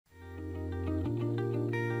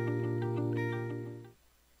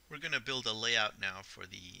going to build a layout now for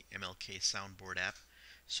the MLK soundboard app.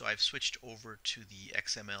 So I've switched over to the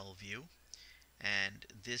XML view, and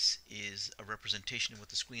this is a representation of what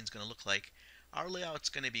the screen is going to look like. Our layout's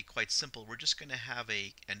going to be quite simple. We're just going to have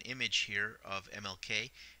an image here of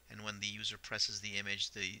MLK, and when the user presses the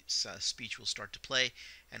image, the speech will start to play,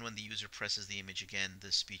 and when the user presses the image again,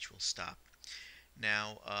 the speech will stop.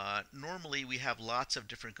 Now, normally we have lots of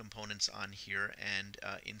different components on here, and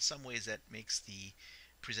in some ways that makes the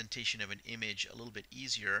presentation of an image a little bit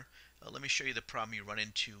easier. Let me show you the problem you run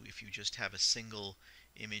into if you just have a single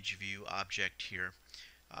image view object here.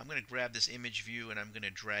 I'm going to grab this image view and I'm going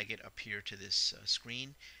to drag it up here to this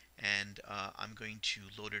screen, and I'm going to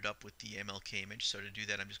load it up with the MLK image. So to do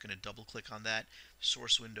that, I'm just going to double click on that.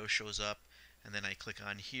 Source window shows up, and then I click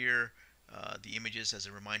on here. The images, as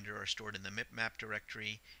a reminder, are stored in the map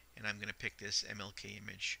directory, and I'm going to pick this MLK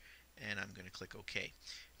image and I'm going to click OK.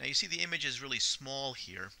 Now you see the image is really small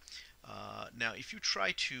here. Now if you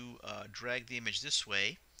try to drag the image this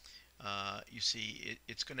way, you see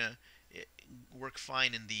it's going to work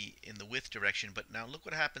fine in the width direction, but now look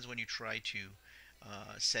what happens when you try to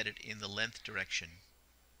set it in the length direction.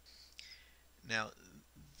 Now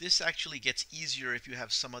this actually gets easier if you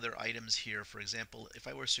have some other items here. For example, if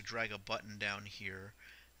I was to drag a button down here,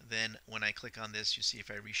 then when I click on this, you see if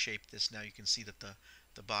I reshape this, now you can see that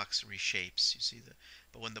the box reshapes. You see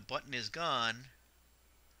but when the button is gone,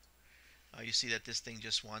 you see that this thing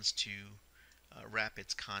just wants to wrap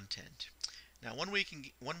its content. Now one way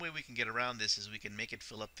we can get around this is we can make it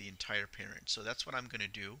fill up the entire parent. So that's what I'm going to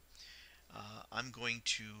do. I'm going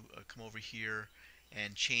to come over here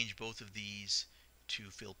and change both of these to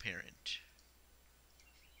fill parent.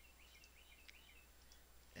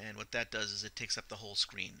 And what that does is it takes up the whole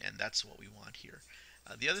screen, and that's what we want here.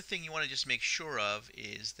 The other thing you want to just make sure of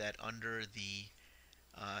is that under the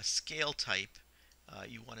scale type,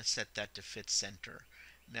 you want to set that to fit center.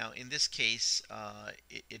 Now in this case,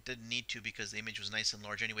 it didn't need to because the image was nice and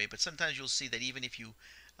large anyway, but sometimes you'll see that even if you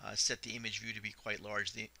set the image view to be quite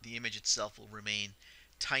large, the image itself will remain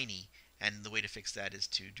tiny, and the way to fix that is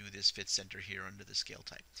to do this fit center here under the scale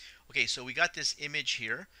type. Okay, so we got this image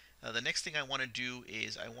here. The next thing I want to do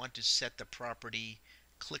is I want to set the property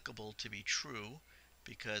clickable to be true,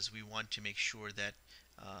 because we want to make sure that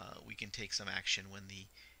we can take some action when the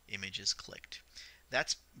image is clicked.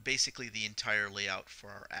 That's basically the entire layout for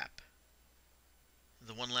our app.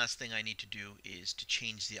 The one last thing I need to do is to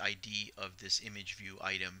change the ID of this image view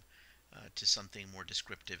item to something more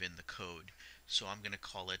descriptive in the code. So I'm going to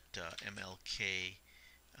call it MLK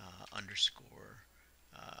underscore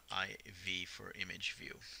IV for image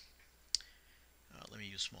view. Let me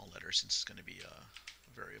use small letters since it's going to be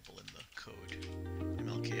a variable in the code.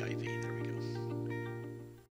 MLK IV, there we go.